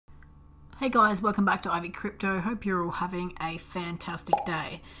Hey guys, welcome back to Ivy Crypto. Hope you're all having a fantastic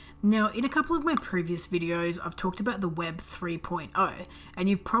day. Now, in a couple of my previous videos, I've talked about the Web 3.0, and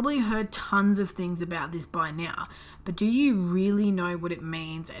you've probably heard tons of things about this by now, but do you really know what it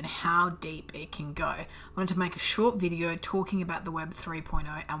means and how deep it can go? I wanted to make a short video talking about the Web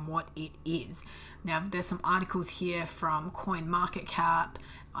 3.0 and what it is. Now, there's some articles here from CoinMarketCap.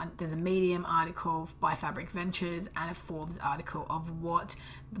 There's a Medium article by Fabric Ventures and a Forbes article of what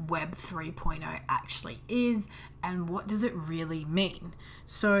Web 3.0 actually is and what does it really mean.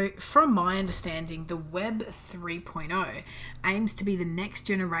 So from my understanding, the Web 3.0 aims to be the next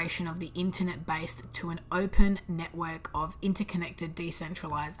generation of the internet based to an open network of interconnected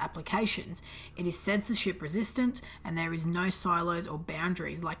decentralized applications. It is censorship resistant and there is no silos or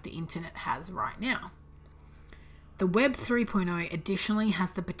boundaries like the internet has right now. The Web 3.0 additionally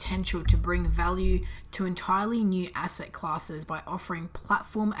has the potential to bring value to entirely new asset classes by offering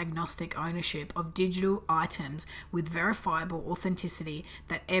platform-agnostic ownership of digital items with verifiable authenticity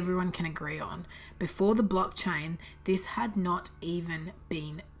that everyone can agree on. Before the blockchain, this had not even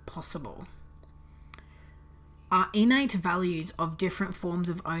been possible. Our innate values of different forms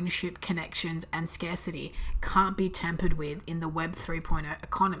of ownership, connections, and scarcity can't be tampered with in the Web 3.0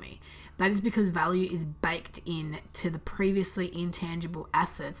 economy. That is because value is baked in to the previously intangible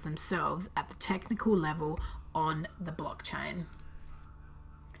assets themselves at the technical level on the blockchain.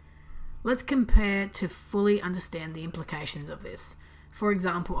 Let's compare to fully understand the implications of this. For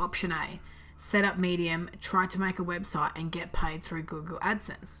example, option A, set up Medium, try to make a website and get paid through Google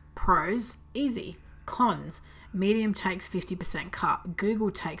AdSense. Pros, easy. Cons, Medium takes 50% cut,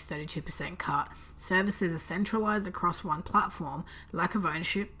 Google takes 32% cut, services are centralized across one platform, lack of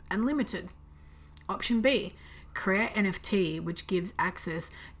ownership, and limited. Option B, create NFT, which gives access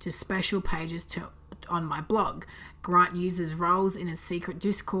to special pages on my blog, grant users roles in a secret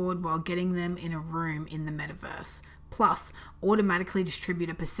Discord while getting them in a room in the metaverse, plus automatically distribute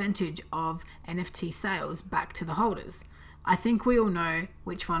a percentage of NFT sales back to the holders. I think we all know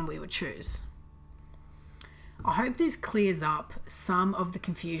which one we would choose. I hope this clears up some of the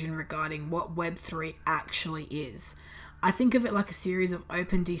confusion regarding what Web3 actually is. I think of it like a series of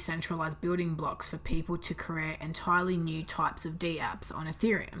open decentralized building blocks for people to create entirely new types of dApps on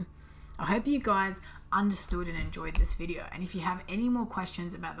Ethereum. I hope you guys understood and enjoyed this video, and if you have any more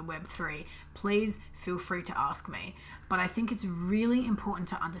questions about the Web3, please feel free to ask me. But I think it's really important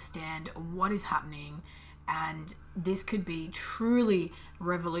to understand what is happening, and this could be truly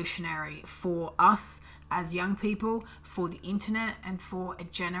revolutionary for us as young people, for the internet, and for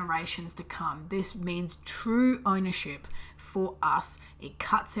generations to come. This means true ownership for us. It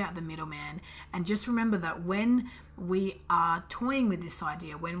cuts out the middleman. And just remember that when we are toying with this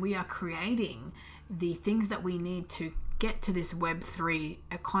idea, when we are creating the things that we need to get to this Web3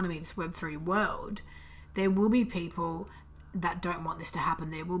 economy, this Web3 world, there will be people that don't want this to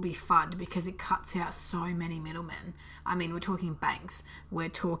happen. There will be FUD because it cuts out so many middlemen. I mean, we're talking banks, we're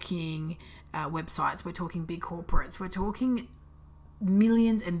talking websites, we're talking big corporates, we're talking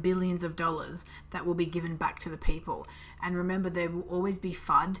millions and billions of dollars that will be given back to the people. And remember, there will always be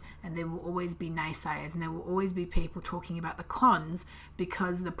FUD and there will always be naysayers and there will always be people talking about the cons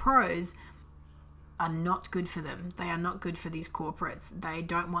because the pros are not good for them. They are not good for these corporates. They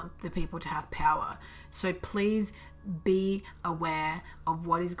don't want the people to have power. So please be aware of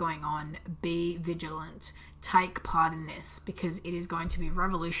what is going on. Be vigilant. Take part in this because it is going to be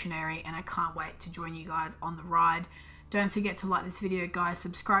revolutionary and I can't wait to join you guys on the ride. Don't forget to like this video, guys.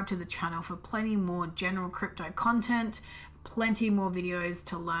 Subscribe to the channel for plenty more general crypto content. Plenty more videos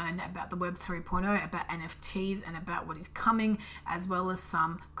to learn about the Web 3.0, about NFTs and about what is coming, as well as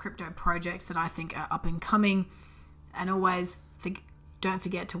some crypto projects that I think are up and coming. And always, don't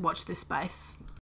forget to watch this space.